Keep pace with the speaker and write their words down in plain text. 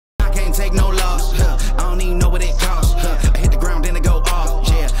can't take no loss. I don't even know what it costs. I hit the ground, then it go off.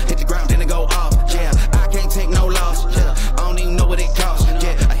 Yeah, hit the ground, then it go off. Yeah, I can't take no loss. I don't even know what it costs.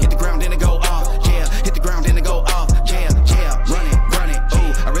 Yeah, I hit the ground, then it go off. Yeah, hit the ground, then it go off. Yeah, run it.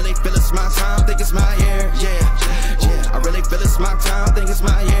 Ooh, I really feel it's my time, think it's my year. Yeah, I really feel it's my time, think it's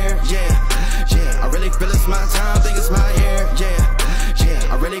my year. Yeah, I really feel it's my time, think it's my year. Yeah,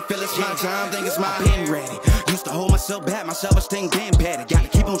 I really feel it's my time, think it's my been ready. Used to hold myself back, my self-esteem been better. Gotta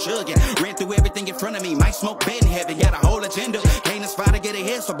keep on chugging, ran through everything in front of me. Might smoke bed in heaven, got a whole agenda. Can't aspire to get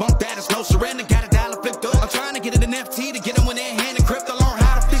ahead, so bump that, it's no surrender.